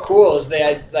 what's real cool is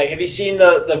have you seen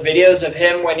the videos of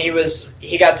him when he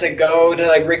got to go to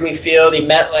like Wrigley Field? He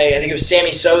met I think it was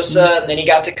Sammy Sosa, and then he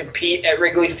got to compete at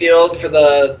Wrigley Field for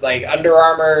the Under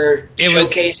Armour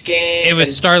showcase game. It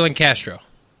was Starlin Castro.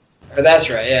 Or that's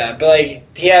right, yeah. But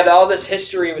he had all this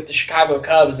history with the Chicago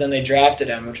Cubs, then they drafted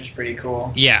him, which was pretty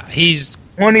cool. Yeah, he's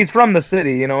from the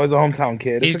city, he's a hometown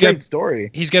kid. It's a great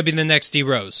story. He's gonna be the next D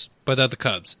Rose, but of the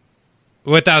Cubs.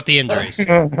 Without the injuries.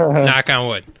 Knock on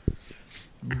wood.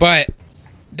 But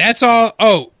that's all.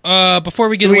 Oh, before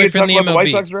we get away from the MLB. The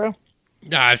White Sox draft?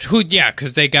 Yeah,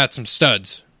 because they got some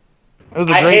studs. It was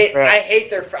a great draft.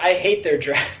 I hate their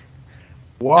draft.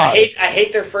 Why? I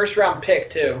hate their first round pick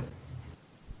too.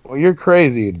 Well, you're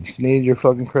crazy, Sneed. You're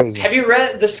fucking crazy. Have you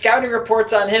read the scouting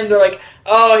reports on him? They're like,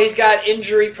 oh, he's got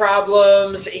injury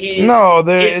problems. He's not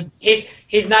gonna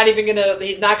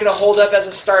hold up as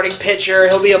a starting pitcher.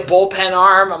 He'll be a bullpen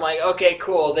arm. I'm like, okay,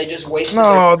 cool. They just wasted.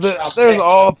 There's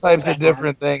all types of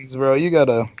different things, bro. You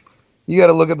gotta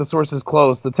look at the sources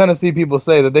close. The Tennessee people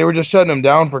say that they were just shutting him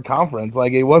down for conference.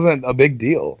 Like it wasn't a big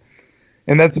deal,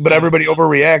 but everybody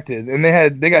overreacted, and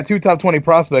they got 2 top 20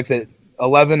 prospects at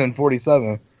 11 and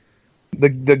 47.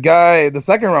 The guy, the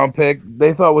second round pick,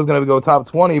 they thought was going to go top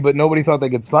 20, but nobody thought they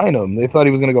could sign him. They thought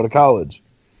he was going to go to college.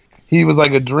 He was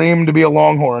like a dream to be a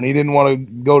Longhorn. He didn't want to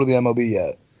go to the MLB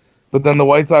yet. But then the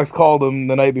White Sox called him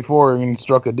the night before and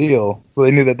struck a deal, so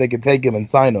they knew that they could take him and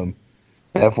sign him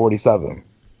at 47.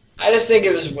 I just think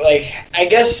it was I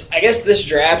guess this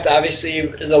draft obviously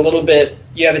is a little bit,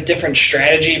 you have a different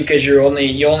strategy because you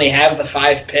only have the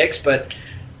 5 picks, but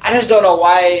I just don't know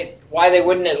why they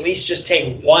wouldn't at least just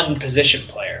take one position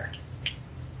player.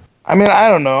 I mean, I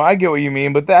don't know. I get what you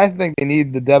mean, but I think they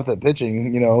need the depth at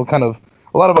pitching. Kind of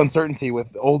a lot of uncertainty with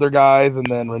older guys, and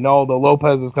then Ronaldo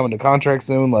Lopez is coming to contract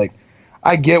soon. Like,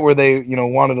 I get where they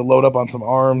wanted to load up on some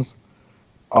arms.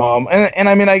 And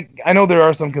I mean, I know there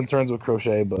are some concerns with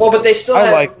Crochet, but but they still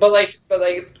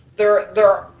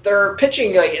they're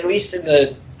pitching at least in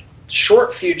the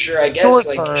short future, I guess.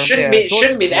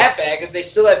 Shouldn't be that bad because they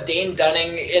still have Dane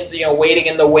Dunning, waiting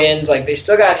in the wings. They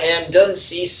still got him. Dylan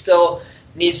Cease still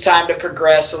needs time to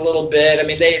progress a little bit. I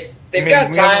mean, they've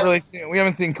got time. We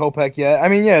haven't seen Kopech yet. I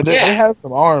mean, they have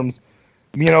some arms,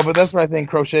 but that's where I think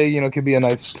Crochet, could be a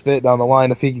nice fit down the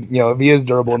line if he is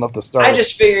durable enough to start. I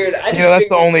just figured. That's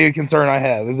the only concern I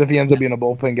have is if he ends up being a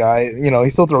bullpen guy. He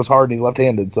still throws hard and he's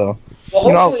left-handed. So,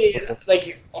 well,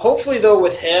 hopefully though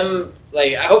with him.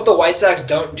 I hope the White Sox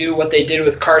don't do what they did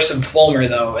with Carson Fulmer,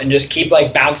 though, and just keep,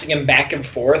 bouncing him back and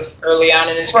forth early on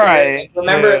in his career.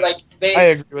 Remember, I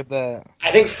agree with that.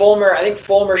 I think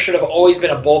Fulmer should have always been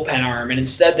a bullpen arm, and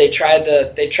instead they tried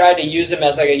to use him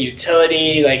as, a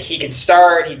utility. He can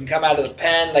start, he can come out of the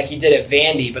pen like he did at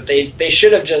Vandy, but they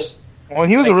should have just... Well,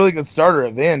 he was a really good starter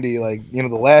at Vandy, the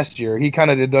last year. He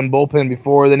kind of had done bullpen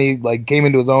before, then he, came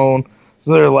into his own...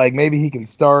 So they're maybe he can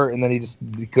start, and then he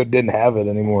didn't have it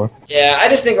anymore. Yeah, I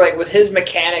just think with his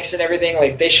mechanics and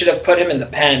everything, they should have put him in the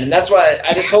pen, and that's why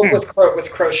I just hope with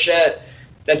Crochet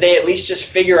that they at least just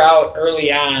figure out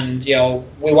early on,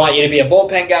 we want you to be a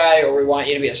bullpen guy or we want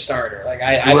you to be a starter.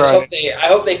 I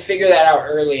hope they figure that out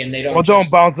early and they don't. Well,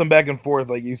 don't bounce them back and forth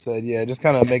like you said. Yeah, just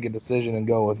kind of make a decision and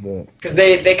go with it. Because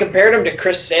they compared him to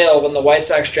Chris Sale when the White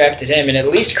Sox drafted him, and at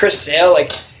least Chris Sale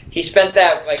he spent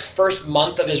that first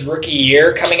month of his rookie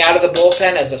year coming out of the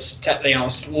bullpen as a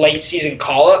late season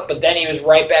call up, but then he was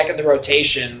right back in the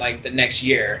rotation the next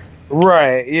year.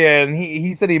 Right, yeah, and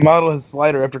he said he modeled his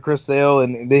slider after Chris Sale,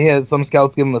 and they had some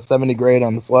scouts give him a 70 grade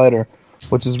on the slider,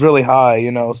 which is really high,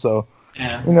 So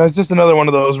yeah. It's just another one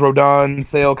of those Rodon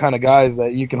Sale kind of guys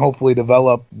that you can hopefully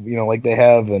develop, like they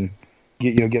have, and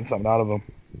get something out of them.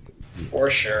 For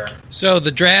sure. So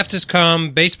the draft has come.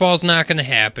 Baseball's not going to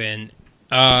happen.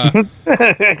 But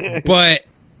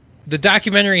the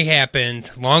documentary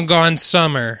happened. Long Gone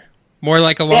Summer. More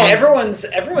like a long... Yeah,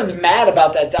 everyone's mad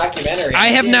about that documentary. I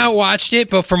have not watched it,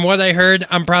 but from what I heard,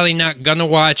 I'm probably not going to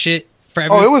watch it.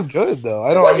 It was good, though.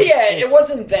 It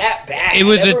wasn't that bad. It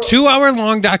was a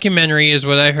 2-hour-long documentary is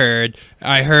what I heard.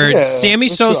 I heard Sammy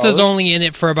Sosa's only in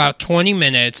it for about 20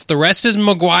 minutes. The rest is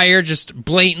McGuire just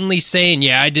blatantly saying,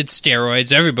 yeah, I did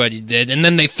steroids. Everybody did. And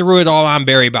then they threw it all on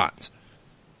Barry Bonds.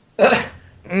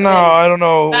 No, I don't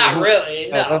know. Not really,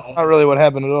 no. That's not really what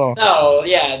happened at all. No,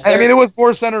 yeah. I mean, it was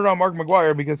more centered on Mark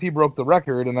McGuire because he broke the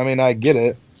record, and I mean, I get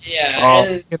it.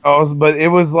 Yeah. But it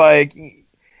was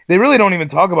they really don't even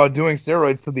talk about doing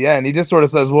steroids to the end. He just sort of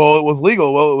says, well, it was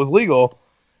legal. Well, it was legal.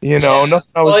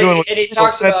 Nothing I was doing. And he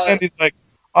talks about... And he's like,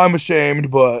 I'm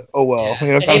ashamed, but oh well.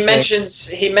 Yeah. And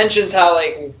he mentions how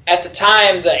like at the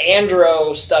time the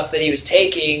Andro stuff that he was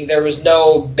taking, there was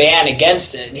no ban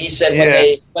against it. And he said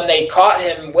when they caught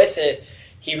him with it,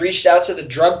 he reached out to the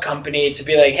drug company to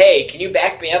be like, "Hey, can you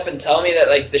back me up and tell me that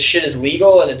like this shit is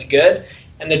legal and it's good?"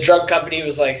 And the drug company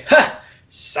was like, "Huh,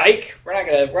 psych, we're not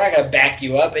gonna back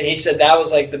you up." And he said that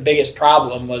was like the biggest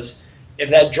problem was if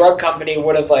that drug company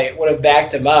would have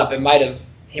backed him up, he might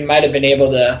have been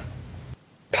able to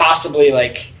possibly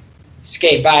like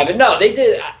skate by. But no, they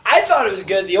did. I thought it was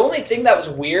good. The only thing that was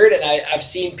weird, and I've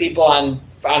seen people on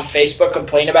Facebook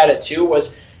complain about it too,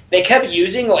 was they kept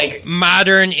using like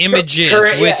modern images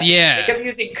They kept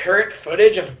using current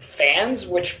footage of fans,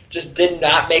 which just did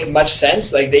not make much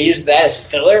sense. Like they used that as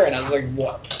filler, and I was like,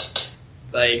 what?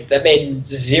 Like that made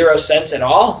zero sense at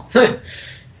all.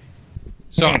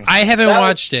 So I haven't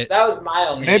watched it. That was my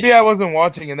only Maybe issue. I wasn't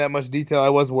watching in that much detail. I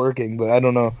was working, but I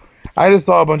don't know. I just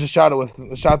saw a bunch of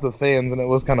shots with fans, and it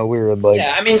was kind of weird. Like,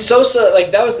 yeah, I mean, Sosa,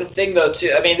 like, that was the thing, though,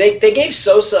 too. I mean, they gave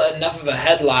Sosa enough of a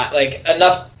headline,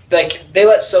 they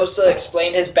let Sosa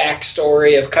explain his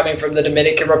backstory of coming from the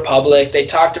Dominican Republic. They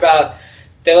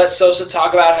let Sosa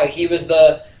talk about how he was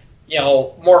the,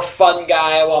 more fun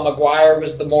guy, while Maguire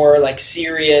was the more, like,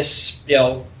 serious,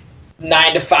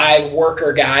 9-to-5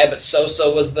 worker guy, but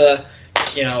Sosa was the,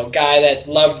 guy that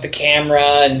loved the camera,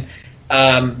 and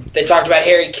they talked about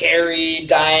Harry Carey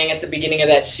dying at the beginning of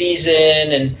that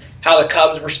season and how the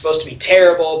Cubs were supposed to be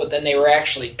terrible, but then they were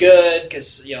actually good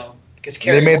because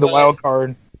Kerry they made the wild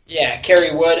card. Yeah,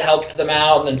 Kerry Wood helped them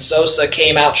out, and then Sosa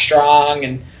came out strong,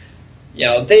 and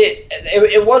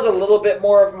it was a little bit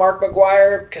more of Mark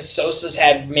McGwire because Sosa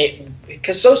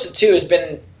too has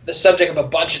been the subject of a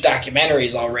bunch of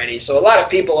documentaries already, so a lot of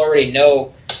people already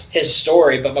know his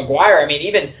story. But McGwire, I mean,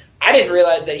 even I didn't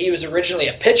realize that he was originally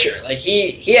a pitcher. Like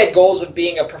he had goals of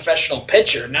being a professional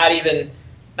pitcher, not even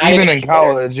in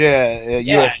college.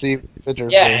 USC pitcher.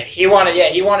 Yeah, he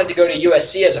wanted to go to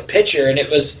USC as a pitcher, and it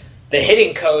was the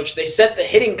hitting coach. They sent the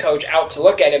hitting coach out to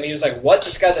look at him. He was like, "What?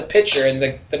 This guy's a pitcher?" And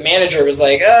the manager was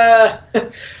like,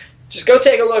 just go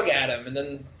take a look at him." And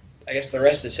then I guess the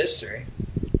rest is history.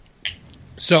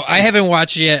 So I haven't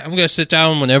watched it yet. I'm going to sit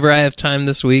down whenever I have time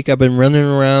this week. I've been running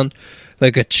around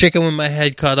like a chicken with my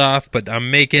head cut off, but I'm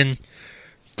making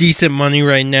decent money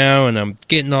right now, and I'm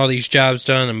getting all these jobs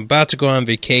done. I'm about to go on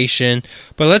vacation.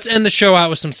 But let's end the show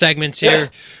out with some segments here. Yeah.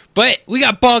 But we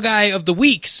got Ball Guy of the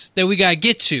Weeks that we got to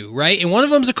get to, right? And one of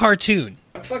them's a cartoon.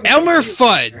 Elmer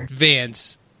Fudd,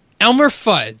 Vance. Elmer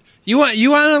Fudd. You want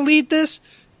to lead this?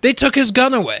 They took his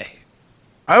gun away.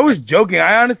 I was joking.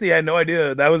 I honestly had no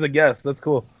idea. That was a guess. That's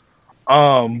cool.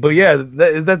 But yeah,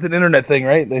 that's an internet thing,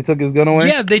 right? They took his gun away?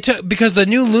 Yeah, they took, because the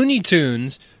new Looney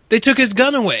Tunes, they took his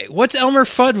gun away. What's Elmer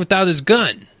Fudd without his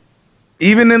gun?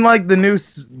 Even in like the new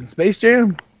Space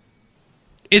Jam?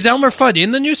 Is Elmer Fudd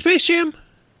in the new Space Jam?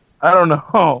 I don't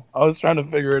know. I was trying to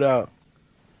figure it out.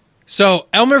 So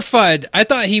Elmer Fudd, I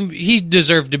thought he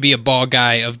deserved to be a Ball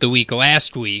Guy of the Week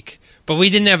last week, but we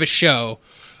didn't have a show.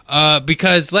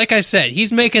 Because, like I said,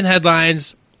 he's making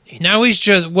headlines. Now he's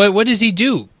just... What does he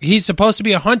do? He's supposed to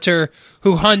be a hunter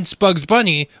who hunts Bugs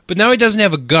Bunny, but now he doesn't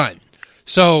have a gun.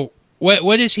 So,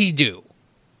 what does he do?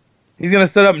 He's going to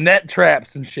set up net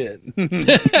traps and shit.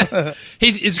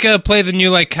 He's going to play the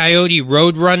new, like, Coyote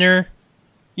Roadrunner,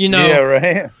 Yeah,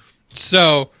 right.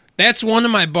 So, that's one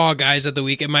of my Ball Guys of the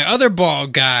Week. And my other Ball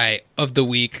Guy of the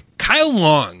Week, Kyle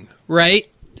Long, right?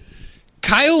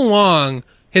 Kyle Long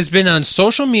has been on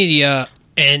social media,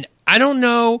 and I don't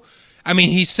know. I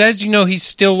mean, he says, he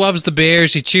still loves the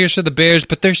Bears. He cheers for the Bears,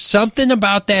 but there's something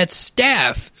about that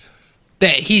staff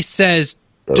that he says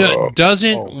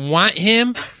doesn't want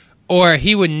him, or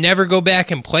he would never go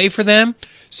back and play for them.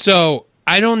 So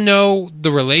I don't know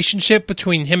the relationship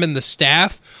between him and the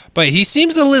staff, but he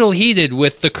seems a little heated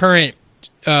with the current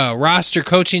roster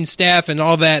coaching staff and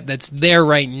all that's there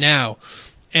right now.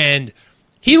 And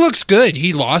he looks good.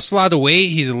 He lost a lot of weight.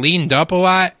 He's leaned up a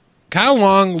lot. Kyle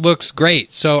Long looks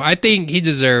great. So I think he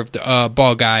deserved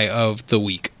Ball Guy of the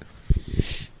Week.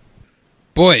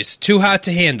 Boys, too hot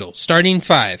to handle. Starting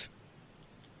 5.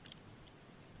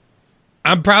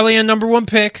 I'm probably a number 1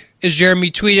 pick, as Jeremy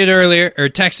tweeted earlier, or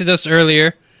texted us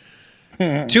earlier.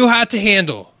 Too hot to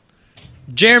handle.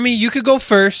 Jeremy, you could go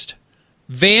first.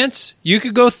 Vance, you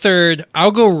could go third.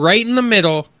 I'll go right in the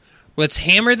middle. Let's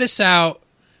hammer this out.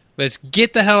 Let's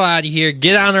get the hell out of here,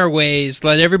 get on our ways,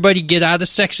 let everybody get out of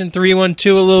Section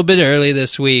 312 a little bit early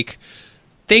this week.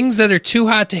 Things that are too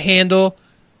hot to handle.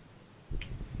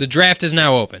 The draft is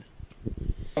now open.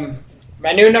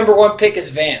 My new number 1 pick is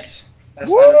Vance. That's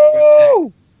my number 1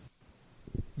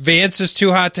 pick. Vance is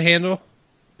too hot to handle?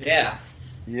 Yeah.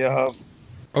 Yeah.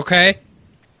 Okay.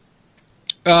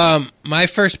 My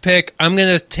first pick, I'm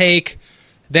going to take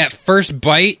that first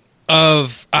bite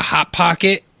of a Hot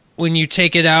Pocket when you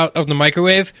take it out of the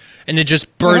microwave and it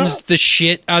just burns the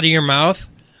shit out of your mouth.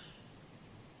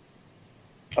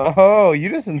 Oh, you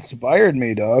just inspired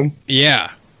me, dog.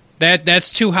 Yeah. That's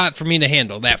too hot for me to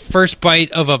handle. That first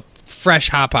bite of a fresh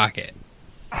Hot Pocket.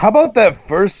 How about that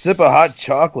first sip of hot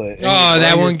chocolate? Oh,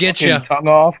 that one gets you. Tongue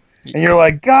off. And you're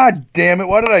like, God damn it,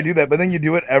 why did I do that? But then you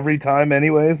do it every time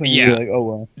anyways. And you're like, oh,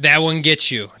 well. That one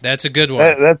gets you. That's a good one.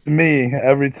 That's me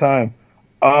every time.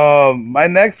 My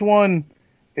next one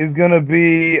is going to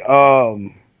be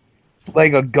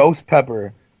like a ghost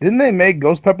pepper. Didn't they make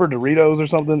ghost pepper Doritos or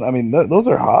something? I mean, those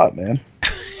are hot, man.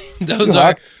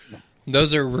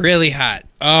 Those are really hot.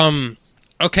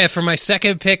 Okay, for my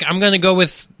second pick, I'm going to go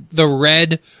with the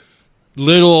red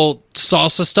little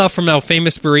salsa stuff from El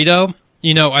Famous Burrito.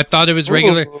 You know, I thought it was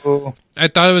regular. Ooh. I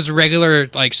thought it was regular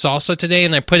like salsa today,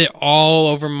 and I put it all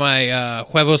over my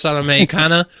huevos a la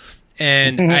mexicana,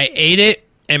 and I ate it,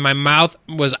 and my mouth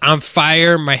was on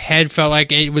fire. My head felt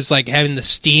like it was like having the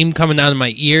steam coming out of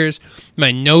my ears.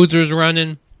 My nose was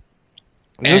running.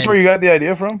 Is this where you got the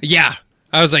idea from? Yeah.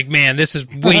 I was like, man, this is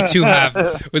way too hot.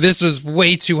 This was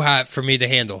way too hot for me to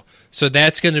handle. So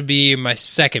that's going to be my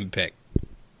second pick.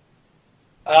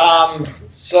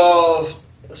 So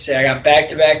let's see. I got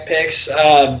back-to-back picks.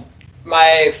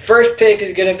 My first pick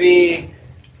is going to be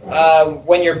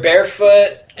when you're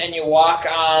barefoot and you walk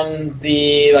on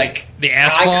the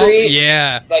asphalt,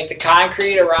 concrete, like the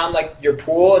concrete around like your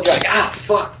pool, and you're like,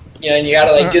 fuck. You know, and you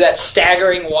gotta like do that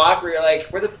staggering walk where you're like,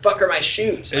 where the fuck are my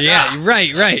shoes? Like,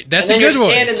 right. That's a good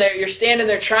one. You're standing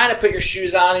there trying to put your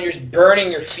shoes on and you're just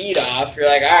burning your feet off. You're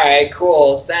like, all right,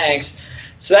 cool, thanks.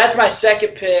 So that's my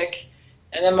second pick.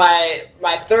 And then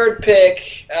my third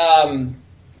pick,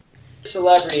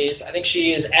 celebrities. I think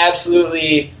she is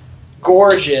absolutely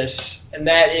gorgeous, and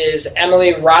that is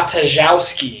Emily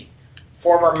Ratajkowski,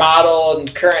 former model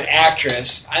and current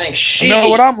actress. I think she... You know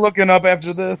what I'm looking up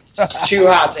after this? too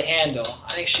hot to handle.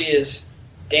 I think she is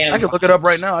damn... I can look it up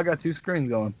right now. I got two screens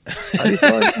going.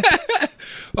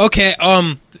 Okay,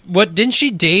 what, didn't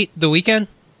she date The Weeknd?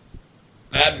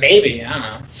 Maybe. I don't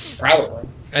know. Probably.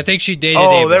 I think she dated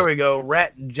Oh, Abel. there we go.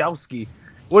 Ratajkowski.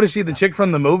 What is she, the chick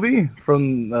from the movie?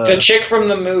 The chick from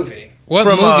the movie. What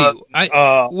from, movie?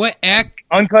 What act?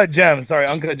 Uncut Gems. Sorry,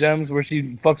 Uncut Gems, where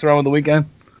she fucks around with The Weeknd.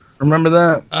 Remember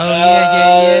that? Oh,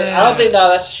 yeah. I don't think,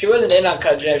 she wasn't in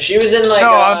Uncut Gems. She was in, like...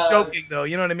 No, I'm joking, though.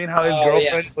 You know what I mean? How his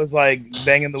girlfriend was, like,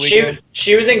 banging The Weeknd?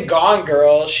 She was in Gone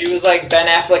Girl. She was, like, Ben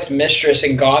Affleck's mistress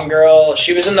in Gone Girl.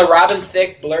 She was in the Robin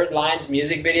Thicke Blurred Lines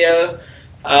music video.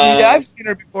 Yeah, I've seen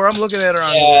her before. I'm looking at her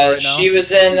on Google right now. She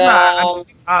was in... I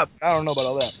don't know about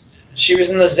all that. She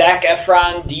was in the Zac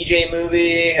Efron DJ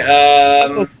movie.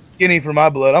 I'm skinny for my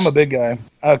blood. I'm a big guy.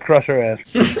 I'll crush her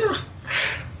ass.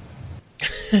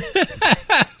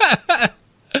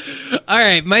 All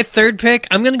right, my third pick,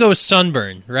 I'm going to go with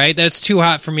Sunburn, right? That's too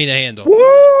hot for me to handle.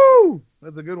 Woo!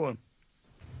 That's a good one.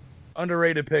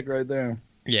 Underrated pick right there.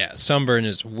 Yeah, Sunburn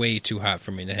is way too hot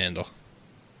for me to handle.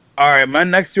 All right, my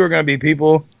next two are going to be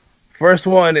people. First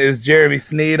one is Jeremy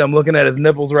Sneed. I'm looking at his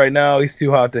nipples right now. He's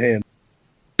too hot to handle.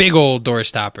 Big old door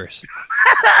stoppers.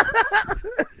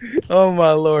 Oh,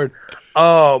 my Lord.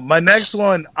 Oh, my next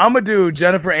one, I'm going to do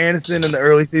Jennifer Aniston in the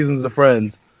early seasons of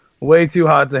Friends. Way too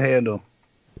hot to handle.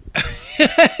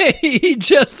 He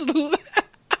just...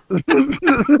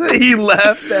 He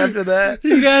left after that.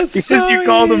 He got so you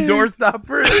called him door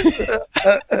stoppers.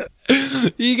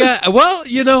 Well,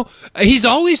 you know, he's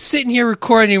always sitting here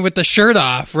recording with the shirt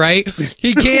off, right?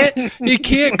 He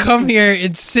can't come here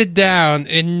and sit down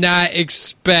and not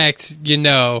expect, you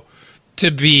know,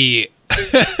 to be.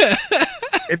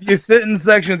 If you sit in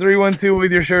section 312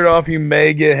 with your shirt off, you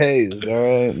may get hazed. All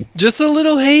right, just a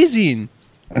little hazing.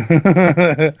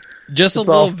 Just a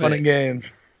little bit. Fun and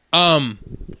games.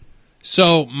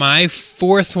 So my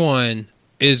fourth one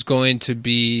is going to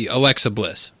be Alexa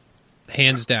Bliss,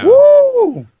 hands down.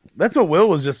 Woo! That's what Will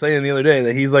was just saying the other day,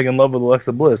 that he's like in love with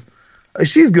Alexa Bliss.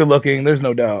 She's good looking, there's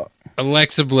no doubt.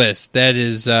 Alexa Bliss, that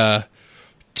is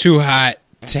too hot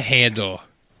to handle.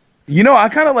 You know, I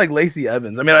kind of like Lacey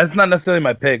Evans. I mean, it's not necessarily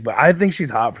my pick, but I think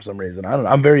she's hot for some reason. I don't know.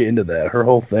 I'm very into that. Her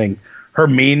whole thing, her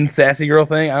mean, sassy girl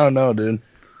thing. I don't know, dude.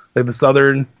 Like the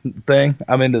Southern thing.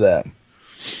 I'm into that.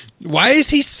 Why is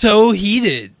he so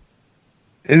heated?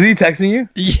 Is he texting you?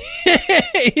 Yeah,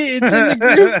 it's in the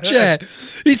group chat.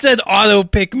 He said, auto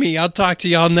pick me. I'll talk to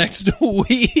y'all next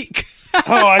week.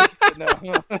 I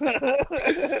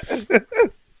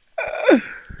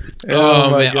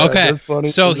Oh man. God, Okay.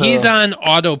 So he's on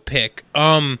auto pick.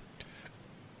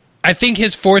 I think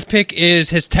his fourth pick is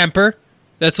his temper.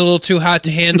 That's a little too hot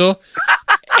to handle.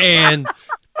 And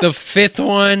the fifth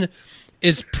one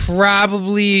is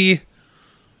probably...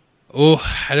 Oh,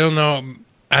 I don't know.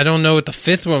 I don't know what the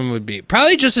fifth one would be.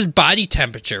 Probably just his body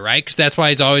temperature, right? Because that's why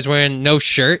he's always wearing no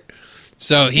shirt.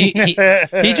 So he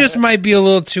just might be a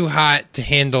little too hot to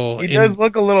handle. He does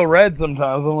look a little red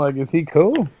sometimes. I'm like, is he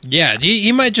cool? Yeah,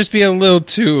 he might just be a little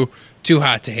too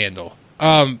hot to handle.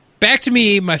 Back to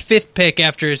me, my fifth pick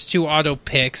after his two auto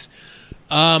picks.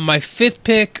 My fifth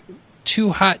pick, too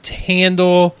hot to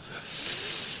handle.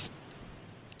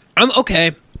 I'm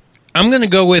going to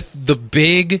go with the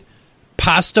big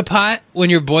pasta pot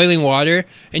when you're boiling water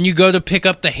and you go to pick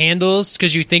up the handles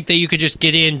because you think that you could just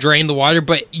get in and drain the water,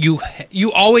 but you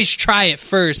always try it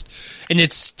first and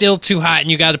it's still too hot and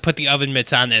you got to put the oven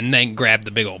mitts on and then grab the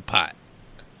big old pot.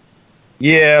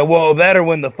 Yeah, well, that or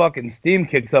when the fucking steam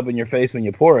kicks up in your face when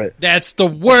you pour it. That's the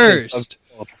worst.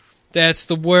 That's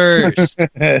the worst.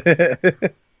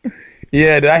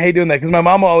 Yeah, I hate doing that because my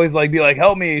mom will always be like,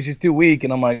 help me, she's too weak.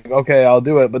 And I'm like, okay, I'll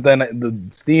do it. But then the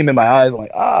steam in my eyes, I'm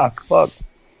like, fuck.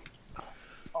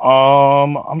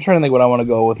 I'm trying to think what I want to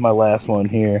go with my last one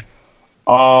here.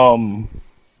 Part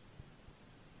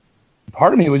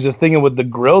of me was just thinking with the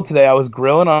grill today, I was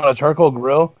grilling on a charcoal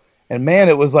grill. And man,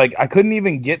 it was like I couldn't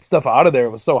even get stuff out of there. It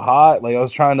was so hot. Like I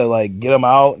was trying to get them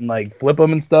out and flip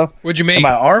them and stuff. What'd you make? And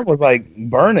my arm was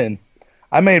burning.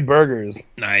 I made burgers.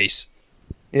 Nice.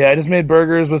 Yeah, I just made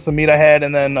burgers with some meat I had,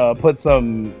 and then put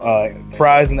some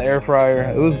fries in the air fryer.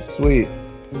 It was sweet.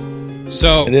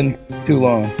 So it didn't too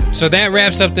long. So that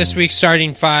wraps up this week's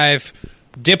Starting Five.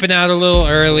 Dipping out a little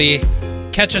early.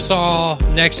 Catch us all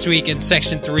next week in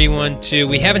Section 312.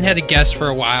 We haven't had a guest for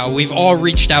a while. We've all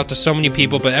reached out to so many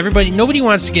people, but nobody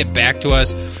wants to get back to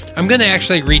us. I'm going to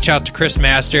actually reach out to Chris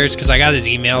Masters because I got his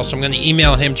email, so I'm going to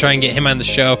email him, try and get him on the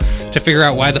show to figure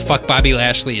out why the fuck Bobby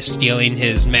Lashley is stealing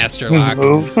his Master Lock.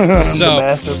 The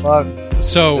Master Lock.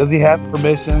 So does he have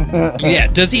permission? Yeah,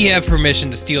 does he have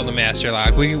permission to steal the Master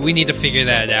Lock? We need to figure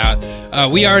that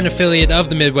out. We are an affiliate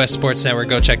of the Midwest Sports Network.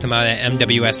 Go check them out at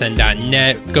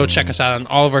mwsn.net. Go check us out on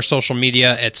all of our social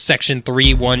media at Section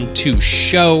 312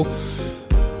 Show.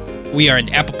 We are on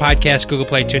Apple Podcasts, Google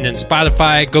Play, TuneIn,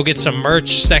 Spotify. Go get some merch,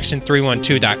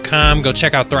 section312.com. Go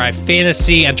check out Thrive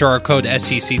Fantasy. Enter our code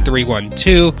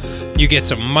SCC312. You get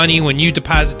some money. When you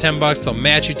deposit $10, they'll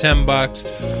match you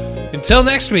 $10. Until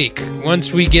next week,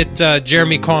 once we get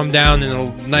Jeremy calmed down in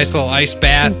a nice little ice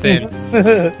bath and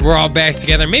we're all back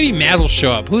together. Maybe Matt will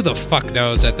show up. Who the fuck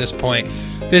knows at this point?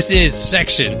 This is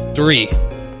Section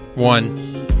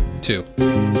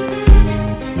 312.